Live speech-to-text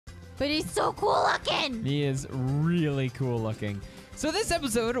But he's so cool looking. He is really cool looking. So this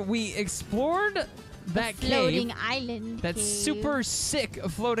episode, we explored that floating cave. island That cave. super sick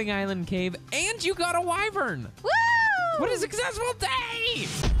floating island cave. And you got a wyvern. Woo! What a successful day!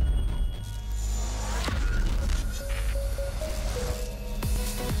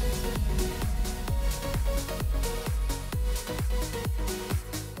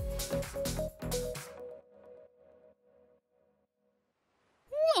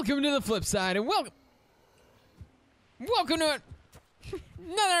 Welcome to the flip side, and welcome to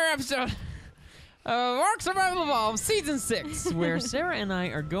another episode of Ark Survival Evolved Season 6, where Sarah and I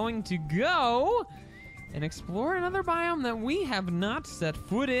are going to go and explore another biome that we have not set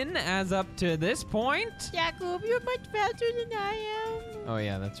foot in as up to this point. Jacob, you're much faster than I am. Oh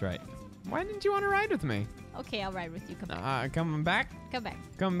yeah, that's right. Why didn't you want to ride with me? Okay, I'll ride with you. Come back. Coming back? Come back.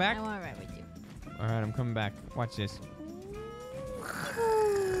 Coming back? I want to ride with you. All right, I'm coming back. Watch this.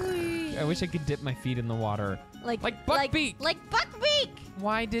 I wish I could dip my feet in the water. Like Buckbeak. Like Buckbeak.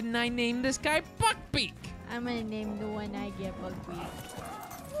 Why didn't I name this guy Buckbeak? I'm going to name the one I get Buckbeak.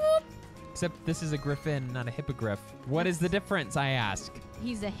 Except this is a griffin, not a hippogriff. What is the difference, I ask?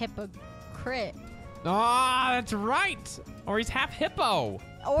 He's a hypocrite. Ah, that's right. Or he's half hippo.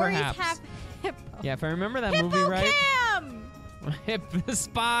 Or perhaps. he's half hippo. Yeah, if I remember that movie right. Hippocam!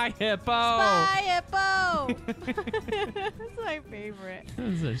 Spy hippo. Spy hippo. That's my favorite.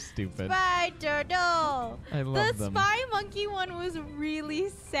 Those are stupid. Spy turtle. I love the them. spy monkey one was really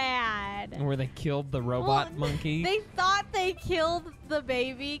sad. Where they killed the robot monkey. They thought they killed the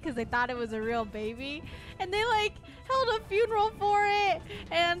baby because they thought it was a real baby. And they like held a funeral for it.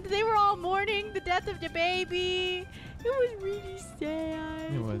 And they were all mourning the death of the baby. It was really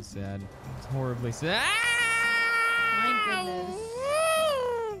sad. It was sad. It was horribly sad. My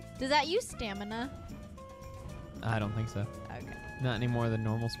goodness. Does that use stamina? I don't think so. Okay. Not any more than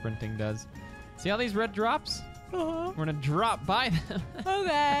normal sprinting does. See all these red drops? Uh-huh. We're gonna drop by them.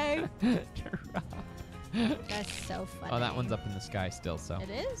 Okay. Drop. That's so funny. Oh, that one's up in the sky still, so. It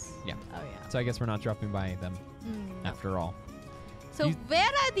is? Yeah. Oh, yeah. So I guess we're not dropping by them No. after all. So where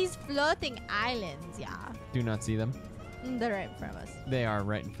are these floating islands? Yeah. Do not see them. They're right in front of us. They are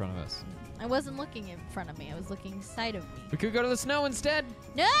right in front of us. I wasn't looking in front of me. I was looking side of me. We could go to the snow instead.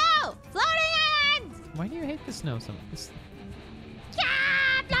 No! Floating islands! Why do you hate the snow so much?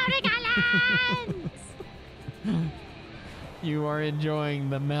 Yeah! Floating islands! You are enjoying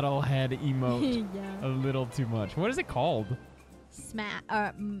the metalhead emote Yeah. a little too much. What is it called? Map.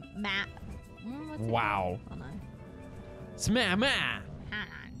 What's it Wow. called? Hold on. Smama. Hold on.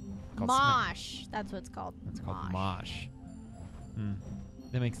 Called Mosh. That's what it's called. That's called mosh.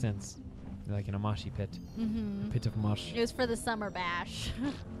 That makes sense. Like in a moshy pit. Mm-hmm. Pit of mosh. It was for the summer bash.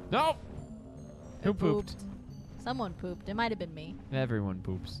 No! Who It pooped? Someone pooped. It might have been me. Everyone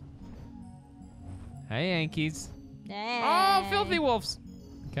poops. Hey, Yankees. Hey. Oh, filthy wolves.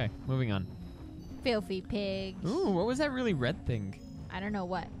 Okay, moving on. Filthy pigs. Ooh, what was that really red thing? I don't know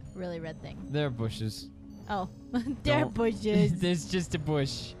what. Really red thing. They're bushes. Oh. They're Don't- bushes. There's just a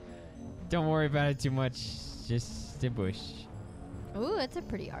bush. Don't worry about it too much. Just a bush. Ooh, it's a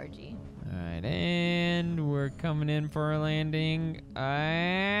pretty RG. Alright, and we're coming in for a landing.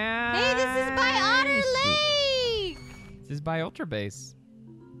 Hey, this is by Otter Lake! This is by Ultra Base.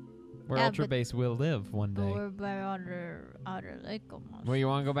 Where Yeah, Ultra but- Base will live one day. We're by Otter Lake almost. Well, you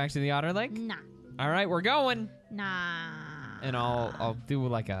want to go back to the Otter Lake? Nah. Alright, we're going. Nah. And I'll do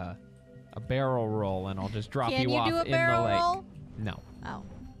like a barrel roll, and I'll just drop Can you you off do a in barrel the lake. roll? No, Oh.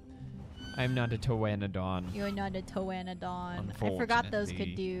 I'm not a Toanadon. You're not a Toanadon. I forgot those could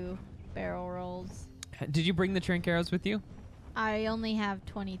Unfortunately. do barrel rolls. Did you bring the trank arrows with you? I only have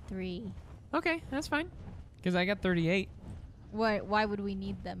 23. Okay, that's fine. Because I got 38. Why would we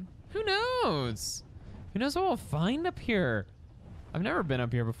need them? Who knows? Who knows what we'll find up here? I've never been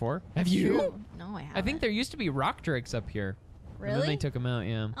up here before. Have you? True. No, I haven't. I think there used to be rock drakes up here. And then Really? they took them out,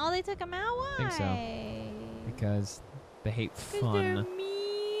 yeah. Oh, they took them out? Why? think so. Because they hate 'Cause they're fun.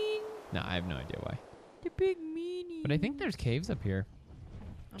 mean. No, I have no idea why. They're big meanies. But I think there's caves up here.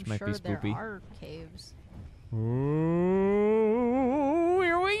 Which I'm might sure be spoopy. there are caves. Ooh,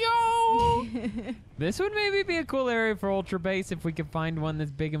 here we go! This would maybe be a cool area for Ultra Base if we could find one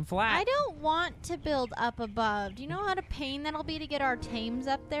that's big and flat. I don't want to build up above. Do you know how to pain that'll be to get our tames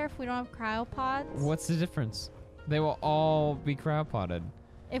up there if we don't have cryopods? What's the difference? They will all be cryopotted.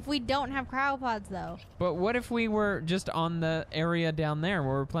 If we don't have cryopods, though. But what if we were just on the area down there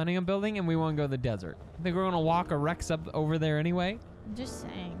where we're planning on building and we want to go to the desert? I think we're going to walk a Rex up over there anyway. I'm just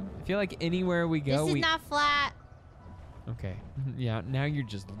saying. I feel like anywhere we go, This is not flat. Okay. Yeah, now you're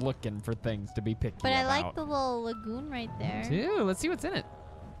just looking for things to be picky But I about. like the little lagoon right there. Dude, let's see what's in it.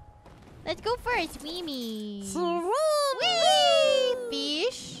 Let's go for a swimming. Whee!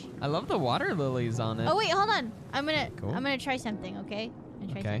 Fish. I love the water lilies on it. Oh wait, hold on. I'm Cool. gonna try something. Okay. I'm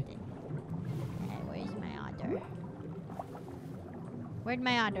gonna try Okay. something. Where's my otter? Where'd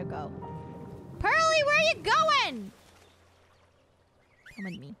my otter go? Pearly, where are you going? Come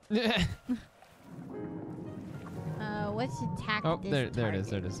with me. What's attack Oh, this there it is, target?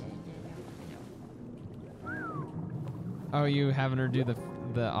 there it is. Oh, you having her do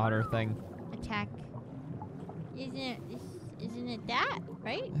the otter thing? Attack. Isn't it that,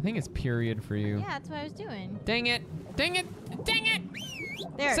 right? I think it's period for you. Yeah, that's what I was doing. Dang it! Dang it! Dang it!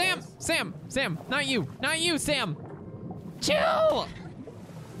 There Sam! it is. Sam! Not you! Not you, Sam! Chill!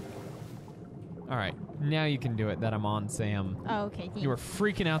 Alright, now you can do it that I'm on Sam. Oh, okay. You were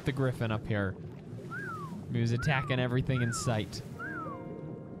freaking out the griffin up here. He was attacking everything in sight.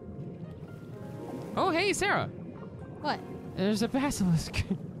 Oh, hey, Sarah! What? There's a basilisk.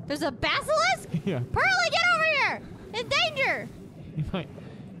 There's a basilisk? Yeah. Pearly, get over here! In danger!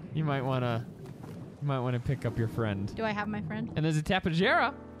 You might wanna pick up your friend. Do I have my friend? And there's a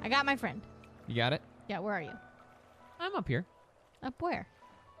tapajara. I got my friend. You got it? Yeah, where are you? I'm up here. Up where?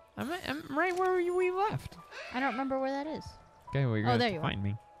 I'm right where we left. I don't remember where that is. Okay, well, you're Oh, gonna there have you to are. find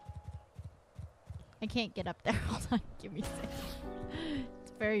me. I can't get up there. Hold on, give me a second.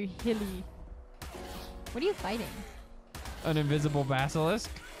 It's very hilly. What are you fighting? An invisible basilisk.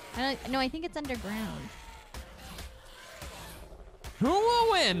 No, I think it's underground. Who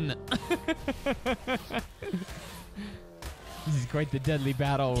will win? This is quite the deadly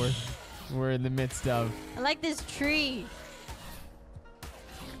battle we're in the midst of. I like this tree.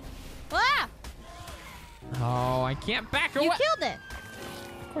 Ah! Oh, I can't back away. You killed it.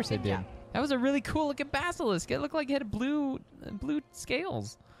 Of course I Good did. job. That was a really cool looking basilisk. It looked like it had blue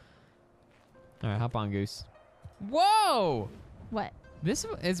scales. All right, hop on, Goose. Whoa! What? This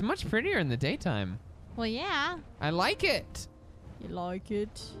is much prettier in the daytime. Well, yeah. I like it. You like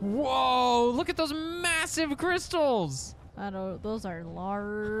it? Whoa! Look at those massive crystals. I don't. Those are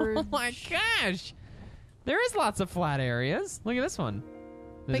large. Oh my gosh! There is lots of flat areas. Look at this one.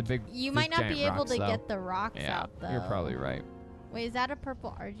 There's But a big. you there's might not giant be able rocks, to though. get the rocks Yeah, out, though. you're probably right. Wait, is that a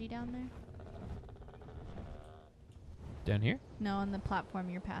purple RG down there? Down here? No, on the platform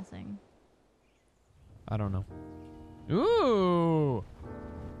you're passing. I don't know. Ooh!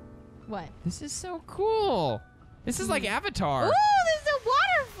 What? This is so cool. This is like Avatar. Ooh, there's a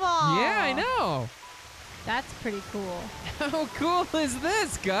waterfall! Yeah, I know. That's pretty cool. How cool is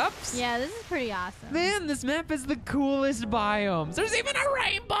this, Gups? Yeah, this is pretty awesome. Man, this map is the coolest biomes. There's even a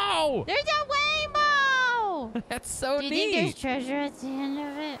rainbow! There's a rainbow! That's so Do you neat. think there's treasure at the end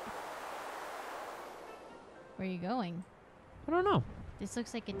of it? Where are you going? I don't know. This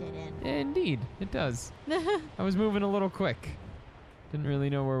looks like a dead end. Indeed, it does. I was moving a little quick. Didn't really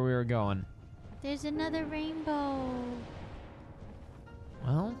know where we were going. There's another rainbow.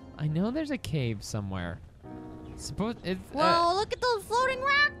 Well, I know there's a cave somewhere. Suppose it's Whoa, look at those floating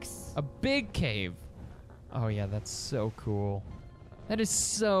rocks! a big cave. Oh yeah, that's so cool. That is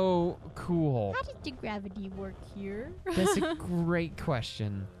so cool. How did the gravity work here? That's a great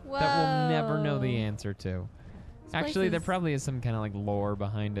question that we'll never know the Whoa. answer to. This Actually, place there is- probably is some kind of like lore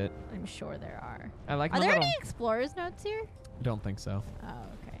behind it. I'm sure there are. I like Are my there little. any explorer's notes here? Don't think so. Oh,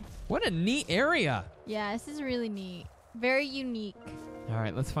 okay. What a neat area. Yeah, this is really neat. Very unique. All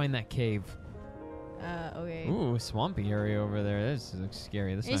right, let's find that cave. Okay. Ooh, swampy area over there. This looks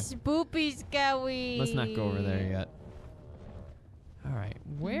scary. It's spoopy scary. Let's not go over there yet. All right,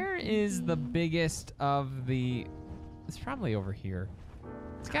 where is the biggest of the? It's probably over here.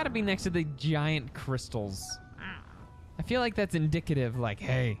 It's got to be next to the giant crystals. I feel like that's indicative. Like,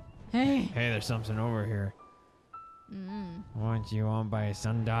 hey, Hey. there's something over here. Want you on by a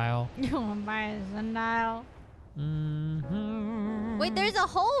sundial? You want to buy a sundial? Mm-hmm. Wait, there's a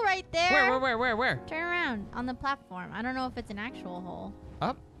hole right there. Where? Turn around on the platform. I don't know if it's an actual hole.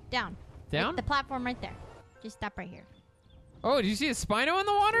 Up? Down. Down? Like the platform right there. Just stop right here. Oh, did you see a Spino in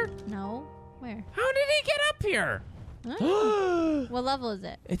the water? No. Where? How did he get up here? Huh? What level is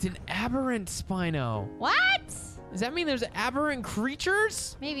it? It's an aberrant Spino. What? Does that mean there's aberrant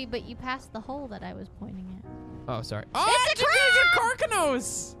creatures? Maybe, but you passed the hole that I was pointing at. Oh, sorry. Oh, It's a there's a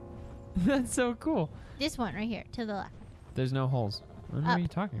Carcanos! That's so cool. This one right here, to the left. There's no holes. What are Up. you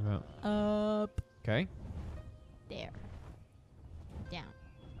talking about? Up. Okay. There. Down.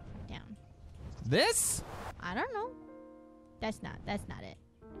 Down. This? I don't know. That's not it.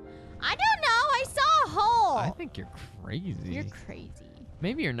 I don't know. I saw a hole. I think you're crazy. You're crazy.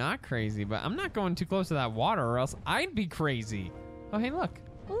 Maybe you're not crazy, but I'm not going too close to that water or else I'd be crazy. Oh, hey, look.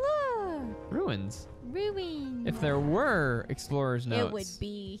 Look. Ruins. Ruin. If there were explorer's notes, it would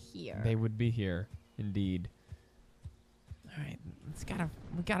be here. They would be here, indeed. All right,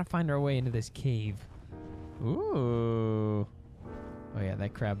 we gotta find our way into this cave. Ooh. Oh yeah,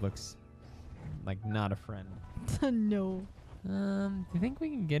 that crab looks like not a friend. No. Do you think we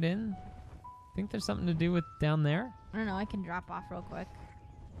can get in? Think there's something to do with down there? I don't know. I can drop off real quick.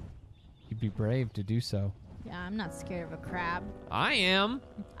 You'd be brave to do so. Yeah, I'm not scared of a crab. I am.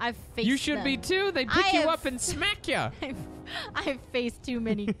 I've faced You should them. be too. They pick you up and smack you. I've faced too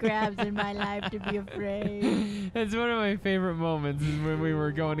many crabs in my life to be afraid. That's one of my favorite moments is when we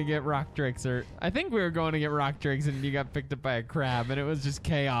were going to get rock drakes, or I think we were going to get rock drakes and you got picked up by a crab and it was just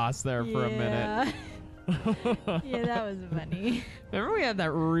chaos there for a minute. Yeah, that was funny. Remember we had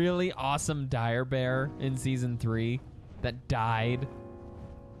that really awesome dire bear in season 3 that died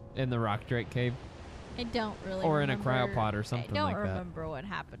in the rock drake cave? I don't really Or remember. in a cryopod or something like I don't that. remember what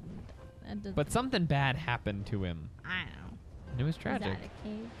happened. But something bad happened to him. I don't know. And it was Is tragic. that a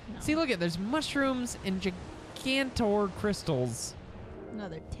cave? No. See, look at there's mushrooms and gigantor crystals.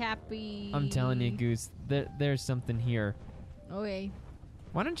 Another tappy. I'm telling you, Goose, there's something here. Okay.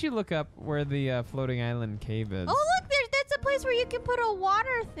 Why don't you look up where the floating island cave is? Oh, look, that's a place where you can put a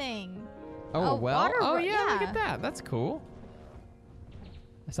water thing. Oh, a well. water Oh, ro- yeah, look yeah. at that. That's cool.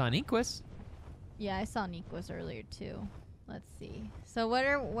 I saw an Equus. Yeah, I saw Nikos earlier too. Let's see. So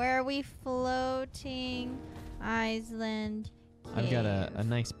where are we floating? Island. I've got a cave.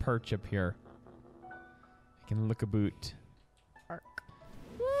 nice perch up here. I can look a boot. Arc.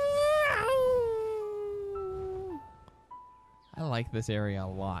 I like this area a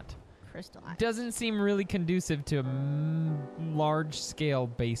lot. Crystal Island. Doesn't seem really conducive to a large-scale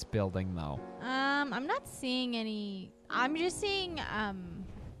base building, though. I'm not seeing any. I'm just seeing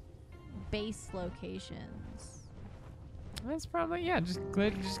base locations. That's probably, yeah, just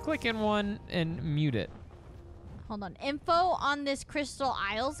click in one and mute it. Hold on. Info on this Crystal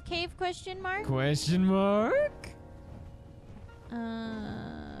Isles cave? Question mark. Question mark?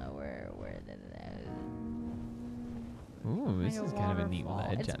 Where did that? Ooh, this is kind of a neat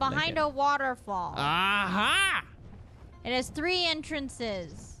ledge. It's I like behind it. a waterfall. Aha! It has 3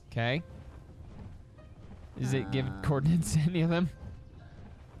 entrances. Okay. Does it give coordinates to any of them?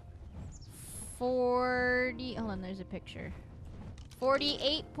 40. Hold on, there's a picture.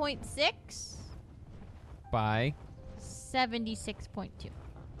 48.6. By? 76.2.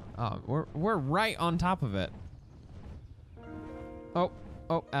 Oh, we're right on top of it. Oh,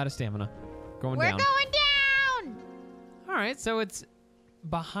 out of stamina. Going We're down. going down! All right, so it's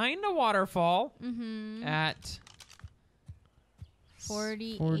behind a waterfall Mm-hmm. at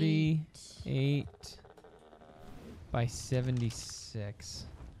 48. 48 by 76.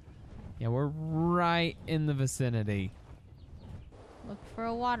 Yeah, we're right in the vicinity. Look for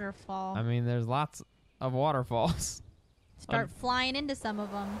a waterfall. I mean, there's lots of waterfalls. Start flying into some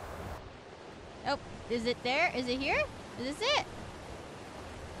of them. Oh, is it there? Is it here? Is this it?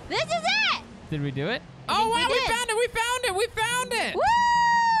 This is it! Did we do it? I Oh, think wow, we we did. found it! We found it! We found it!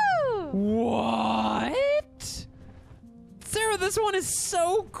 Woo! What? Sarah, this one is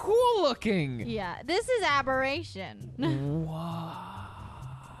so cool looking. Yeah, this is aberration. What?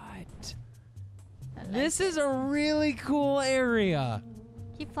 I like This it. is a really cool area.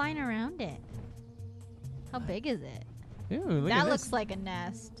 Keep flying around it. How big is it? Ooh, look That at looks this. like a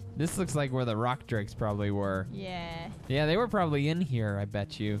nest. This looks like where the rock drakes probably were. Yeah. Yeah, they were probably in here, I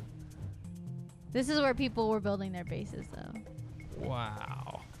bet you. This is where people were building their bases, though.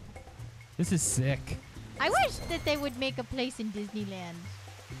 Wow. This is sick. I wish that they would make a place in Disneyland.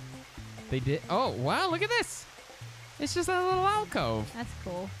 They did. Oh, wow, look at this. It's just a little alcove. That's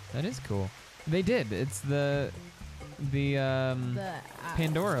cool. That is cool. They did. It's the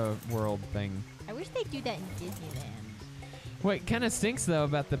Pandora world thing. I wish they'd do that in Disneyland. What kind of stinks though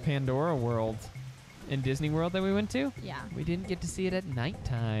about the Pandora world in Disney World that we went to? Yeah. We didn't get to see it at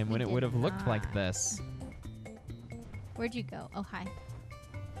nighttime We when it did would have looked like not. this. Where'd you go? Oh, hi.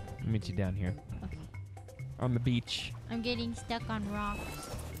 I'll meet you down here Okay. on the beach. I'm getting stuck on rocks.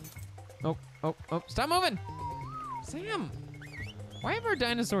 Oh, stop moving! Sam! Why have our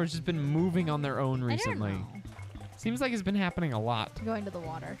dinosaurs just been moving on their own recently? I don't know. Seems like it's been happening a lot. Going to the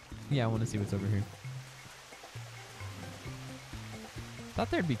water. Yeah, I want to see what's over here. Thought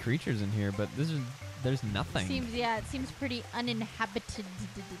there'd be creatures in here, but there's nothing. It seems pretty uninhabited.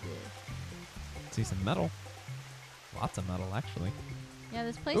 See some metal. Lots of metal, actually. Yeah,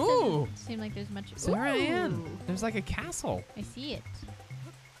 this place Ooh! doesn't seem like there's much. Sarah Ann, Ooh. there's like a castle. I see it.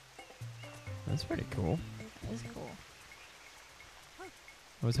 That's pretty cool. That is cool.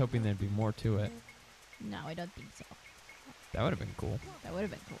 I was hoping there'd be more to it. No, I don't think so. That would have been cool. That would have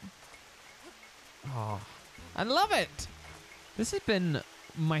been cool. Oh, I love it. This has been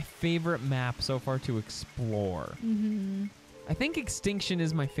my favorite map so far to explore. Mm-hmm. I think Extinction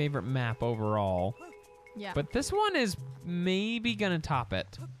is my favorite map overall. Yeah. But this one is maybe gonna top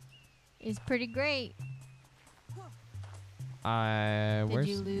it. It's pretty great.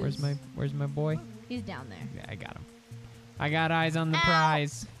 Where's my boy? He's down there. Yeah, I got him. I got eyes on the Ow.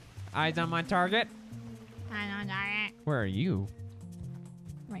 prize. Eyes on my target. Where are you?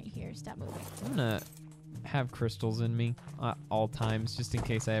 Right here. Stop moving. I'm gonna have crystals in me at all times, just in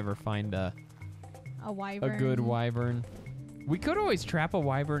case I ever find a Wyvern. good wyvern. We could always trap a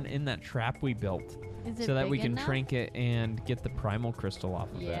wyvern in that trap we built, Is it so that big we can enough? trank it and get the primal crystal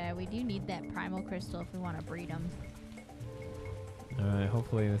off of it. Yeah, we do need that primal crystal if we want to breed them. All right,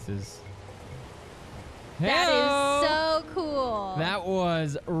 hopefully this is. That Hey-o! is so cool. That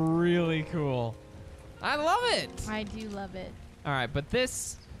was really cool. I love it. I do love it. All right, but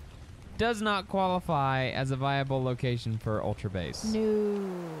this does not qualify as a viable location for Ultra Base. No.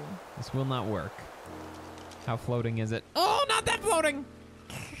 This will not work. How floating is it? Oh, not that floating!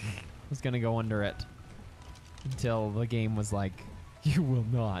 I was gonna go under it until the game was like, you will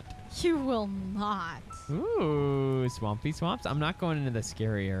not. You will not. Ooh, swampy swamps. I'm not going into the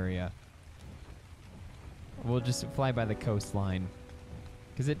scary area. We'll just fly by the coastline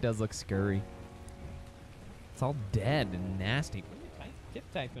because it does look scary. It's all dead and nasty. What are you tip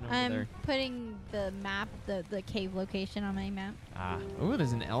typing over I'm there? putting the map, the cave location on my map. Ah, ooh,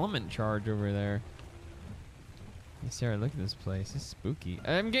 there's an element charge over there. Hey, Sarah, look at this place. It's spooky.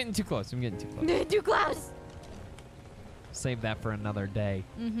 I'm getting too close. I'm getting too close. Too close. Save that for another day.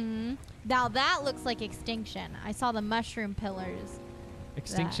 Mm-hmm. Now that looks like Extinction. I saw the mushroom pillars.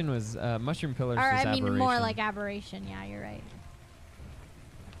 Extinction was mushroom pillars. Or was I mean, aberration. more like aberration. Yeah, you're right.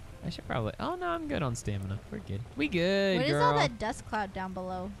 I should probably. Oh no, I'm good on stamina. We're good. We good, What is girl. all that dust cloud down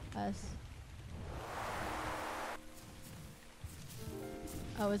below us?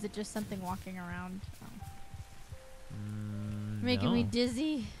 Oh, is it just something walking around? Oh. Making me no.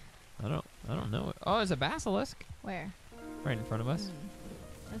 dizzy. I don't know. Oh, there's a basilisk Where? right in front of us.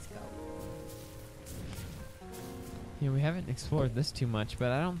 Let's go. Yeah, we haven't explored this too much,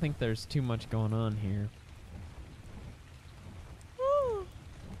 but I don't think there's too much going on here.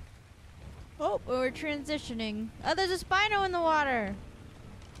 Oh, we're transitioning. Oh, there's a Spino in the water.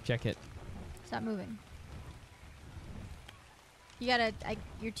 Check it. Stop moving. You gotta.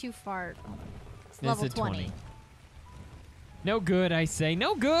 You're too far. Oh, it's level a 20. No good, I say.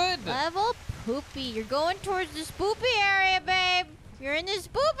 No good. Level poopy. You're going towards the spoopy area, babe. You're in the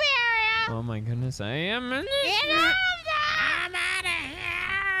spoopy area. Oh my goodness, I am in this. Get out of there! I'm out of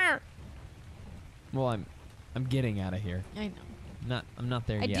here. Well, I'm getting out of here. I know. I'm not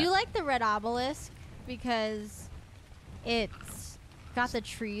there I yet. do like the red obelisk because it's got the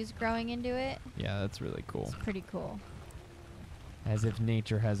trees growing into it. Yeah, that's really cool. It's pretty cool. As if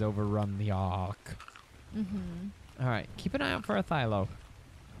nature has overrun the ark. Mm-hmm. All right, keep an eye out for a thylo.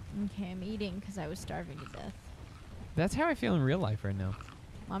 Okay, I'm eating because I was starving to death. That's how I feel in real life right now.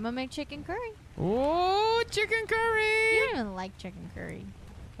 I'm gonna make chicken curry. Oh, chicken curry! You don't even like chicken curry.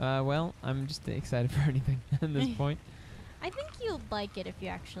 Well, I'm just excited for anything at this point. I think you'll like it if you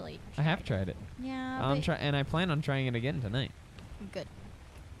actually I have tried it. Yeah, but And I plan on trying it again tonight. good.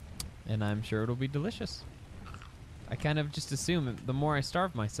 And I'm sure it'll be delicious. I kind of just assume the more I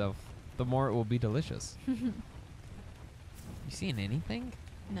starve myself, the more it will be delicious. You seeing anything?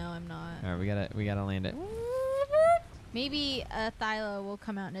 No, I'm not. All right, we gotta land it. Maybe a Thylo will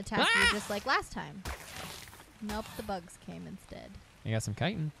come out and attack you just like last time. Nope, the bugs came instead. I got some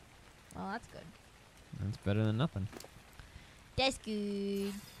chitin. Well, that's good. That's better than nothing. That's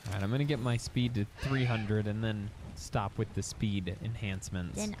good. All right, I'm gonna get my speed to 300 and then stop with the speed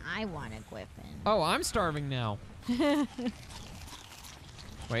enhancements. Then I want a Griffin. Oh, I'm starving now.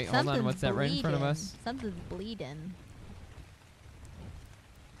 Wait, hold on. What's that right in front of us? Something's bleeding.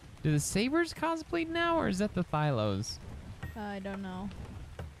 Do the sabers cause bleed now, or is that the thylos? I don't know.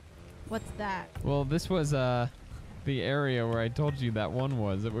 What's that? Well, this was the area where I told you that one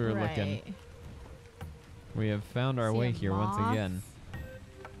was that we were looking. Right. We have found our See way a here once moth? again.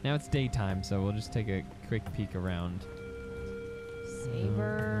 Now it's daytime, so we'll just take a quick peek around.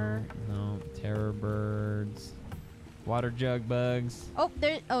 Saber. No, terror birds. Water jug bugs. Oh,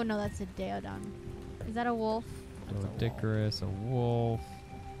 there. Oh no, that's a Deodon. Is that a wolf? That's a wolf. Odicarus, a wolf.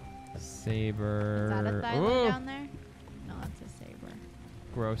 Saber. Is that a Thylo Ooh, down there? No, that's a saber.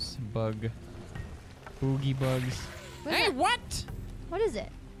 gross bug. Boogie bugs. What is Hey, that? what? What is it?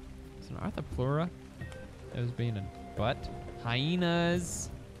 It's an Arthropleura. That was being a butt. Hyenas.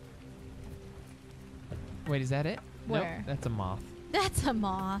 Wait, is that it? Where? Nope, that's a moth. That's a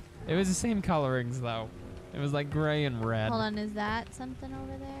moth. It was the same colorings though. It was like gray and red. Hold on, is that something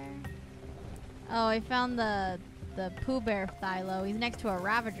over there? Oh, I found the Pooh Bear Thylo. He's next to a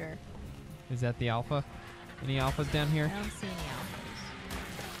Ravager. Is that the alpha? Any alphas down I here? don't see any alphas.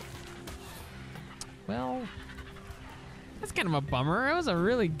 Well, that's kind of a bummer. It was a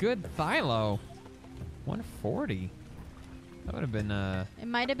really good Thylo. 140. That would have been It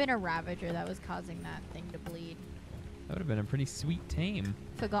might have been a Ravager that was causing that thing to bleed. that would have been a pretty sweet tame.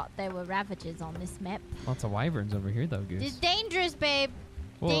 Forgot there were Ravagers on this map. Lots of wyverns over here though, Goose. It's dangerous, babe.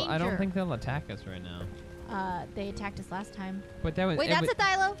 Well, I don't danger. think they'll attack us right now. They attacked us last time. But that was Wait, that's a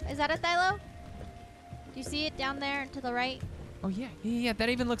Thylo. Is that a Thylo? Do you see it down there to the right? Oh yeah, yeah. That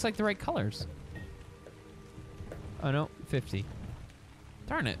even looks like the right colors. Oh no, 50.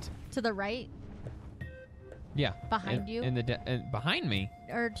 Darn it. To the right? Yeah. Behind you? In the behind me.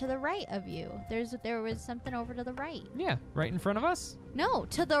 Or to the right of you? There was something over to the right. Yeah, right in front of us. No,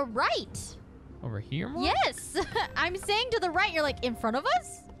 to the right. Over here more? Yes. I'm saying to the right. You're like in front of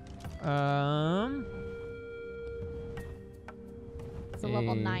us? It's a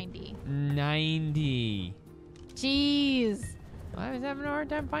level 90. 90. Jeez. I was having a hard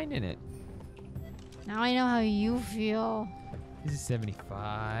time finding it. Now I know how you feel. This is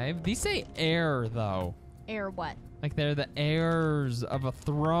 75. These say heir though. Air what? Like they're the heirs of a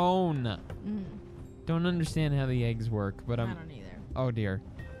throne. Mm. Don't understand how the eggs work, but I don't either. Oh dear.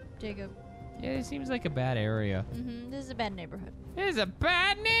 Jacob. Yeah, it seems like a bad area. This is a bad neighborhood. It is a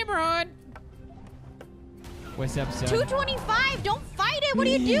bad neighborhood. What's up, son? 225. Don't fight it. What are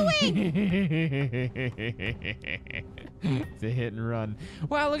you doing? It's a hit and run.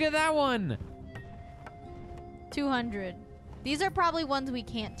 Wow, look at that one. 200. These are probably ones we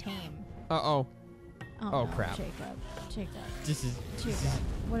can't tame. Uh-oh. Oh, Oh, no, crap. Jacob. This is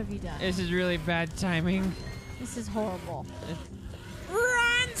What have you done? this is really bad timing. This is horrible.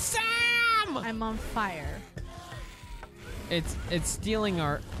 Run, Sam! I'm on fire. It's stealing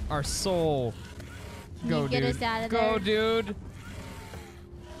our soul. Can Go, you get dude. us out of Go, there? dude.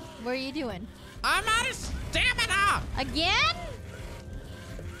 What are you doing? I'm out of stamina. Again?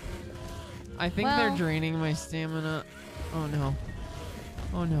 I think Well- they're draining my stamina. Oh no.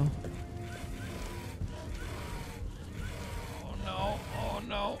 Oh no. Oh no. Oh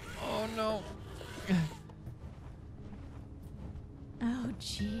no. Oh no. Oh,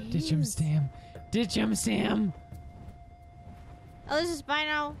 jeez. Ditch him, Sam. Ditch him, Sam. Oh, this is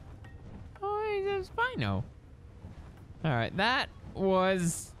Spino. Oh, he's a Spino. All right, that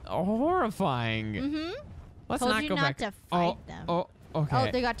was horrifying. Mm-hmm. Let's Told not you go not back. to fight them. Oh, okay.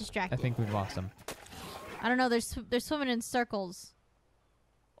 Oh, they got I distracted. think we've lost them. I don't know. They're swimming in circles.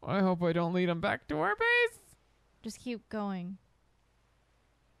 I hope I don't lead them back to our base. Just keep going.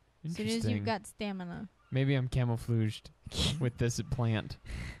 As soon Interesting. as you've got stamina. Maybe I'm camouflaged with this plant.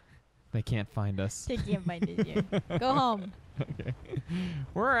 They can't find us. They can't find it yet. Go home. Okay.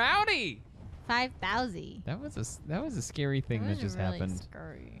 We're outie. 5,000. That was a scary thing that just really happened.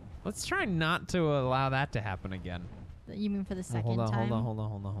 Scary. Let's try not to allow that to happen again. You mean for the Oh, second time? hold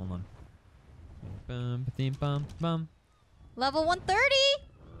on. Bum, ba-ding, bum, bum. Level 130.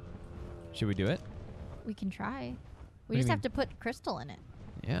 Should we do it? We can try. do We you just have mean? to put crystal in it.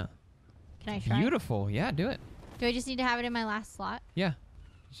 Yeah. Can I try? Beautiful. Yeah, do it. Do I just need to have it in my last slot? Yeah.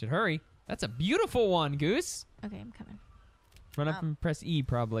 You should hurry. That's a beautiful one, Goose. Okay, I'm coming. Run up and press E,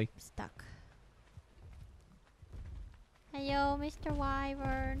 probably. Stuck. Hello, Mr.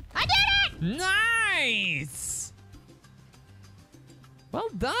 Wyvern. I did it! Nice! Well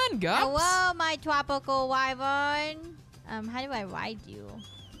done, Gups. Hello, my tropical wyvern. How do I ride you?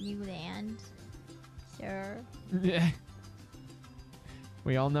 You land. Sure. Yeah.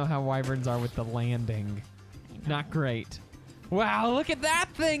 We all know how wyverns are with the landing. I know. Not great. Wow, look at that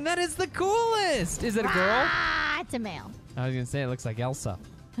thing. That is the coolest. Is it a girl? Ah, it's a male. I was going to say it looks like Elsa.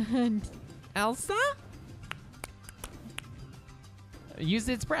 Elsa? Use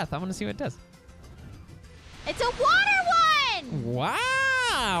its breath. I want to see what it does. It's a water one!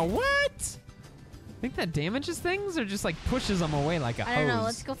 Wow, what? Think that damages things or just like pushes them away like a hose? I don't know.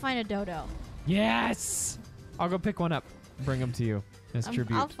 Let's go find a dodo. Yes! I'll go pick one up. Bring them to you as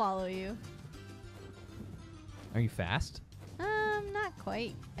tribute. I'll follow you. Are you fast? Not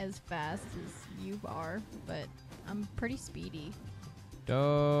quite as fast as you are, but I'm pretty speedy.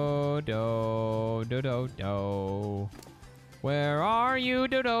 Do, do, do, do, do. Where are you?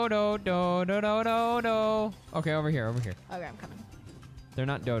 Do, do, do, do, do, do, do, do. Okay, over here, over here. Okay, I'm coming. They're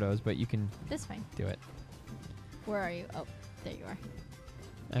not dodos, but you can This fine. do it. Where are you? Oh, there you are.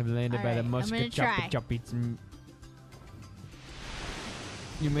 I've landed by Alright, the I'm musket gonna try. choppy.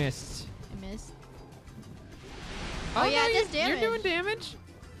 You missed. I missed. Oh, yeah, no, it does damage. You're doing damage.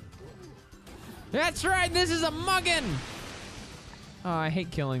 That's right. This is a muggin. Oh, I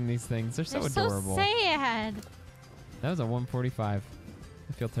hate killing these things. They're so adorable. So sad. That was a 145.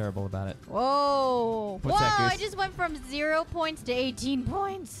 I feel terrible about it. Whoa. What's that, Whoa, Goose? I just went from 0 points to 18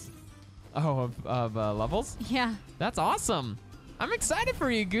 points. Oh, of levels? Yeah. That's awesome. I'm excited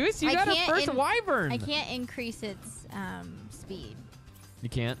for you, Goose. You I got a can't first Wyvern. I can't increase its speed. You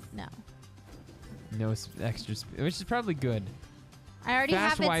can't? No. No extra speed, which is probably good. I already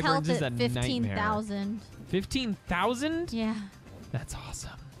Fast have its Wyverns health is at a nightmare. 15,000. 15,000? Yeah. That's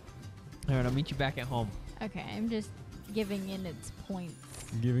awesome. All right, I'll meet you back at home. Okay, I'm just giving in its points.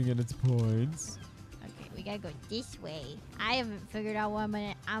 Giving it its points. Okay, we gotta go this way. I haven't figured out what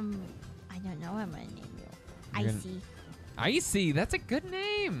I don't know what I'm gonna name you. You're gonna- Icy. Icy, that's a good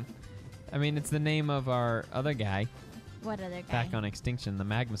name. I mean, it's the name of our other guy What other guy? back on Extinction, the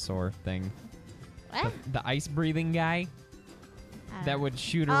Magmasaur thing. What? The ice-breathing guy that would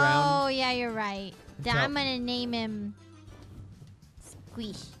shoot Oh, around. yeah, you're right. Tell- I'm gonna name him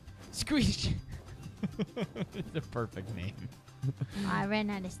Squish. Squeeze. It's a perfect name. I ran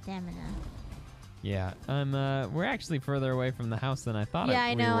out of stamina. Yeah, we're actually further away from the house than I thought Yeah, I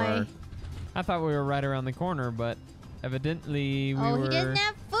we know, were. I thought we were right around the corner, but evidently we Oh, were he doesn't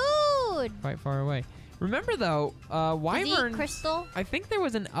have food. quite far away. Remember though, Does he Wyvern. eat crystal? I think there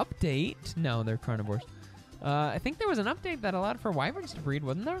was an update. No, they're carnivores. I think there was an update that allowed for wyverns to breed,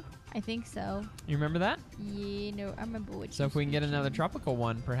 wasn't there? I think so. You remember that? Yeah, no, I remember what So you if we can get said. another tropical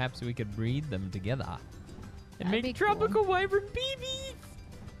one, perhaps we could breed them together. And That'd be make cool. tropical wyvern babies!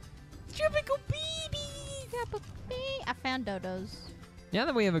 Tropical babies! I found dodos. Now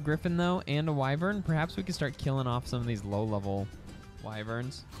that we have a griffin, though, and a wyvern, perhaps we could start killing off some of these low-level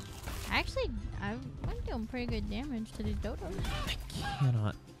wyverns. Actually, I'm doing pretty good damage to these dodos. I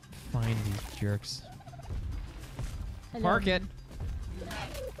cannot find these jerks. Hello. Park it.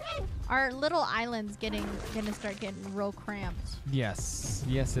 Our little island's gonna start getting real cramped. Yes.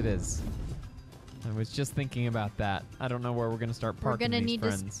 Yes, it is. I was just thinking about that. I don't know where we're going to start We're parking gonna these need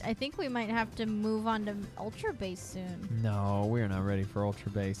friends. to. I think we might have to move on to Ultra Base soon. No, we're not ready for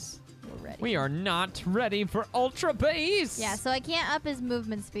Ultra Base. We're ready. We are not ready for Ultra Base! Yeah, so I can't up his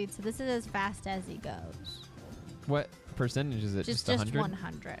movement speed, so this is as fast as he goes. What percentage is it? Just 100?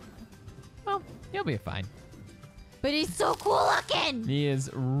 100. Well, he'll be fine. But he's so cool looking. He is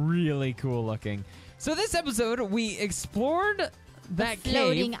really cool looking. So this episode, we explored that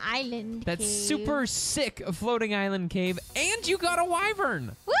Floating cave. island. That cave. super sick floating island cave. And you got a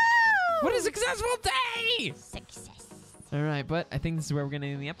wyvern! Woo! What a successful day! Success. All right, but I think this is where we're going to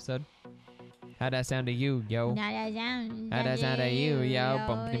end the episode. How'd that sound to you, yo? How'd that sound to you, yo?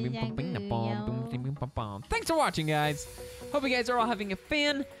 Thanks for watching, guys. Hope you guys are all having a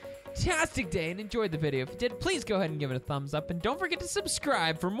fantastic day and enjoyed the video. If you did, please go ahead and give it a thumbs up. And don't forget to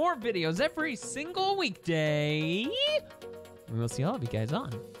subscribe for more videos every single weekday. And we'll see all of you guys on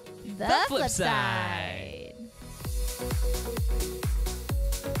The flip flip side.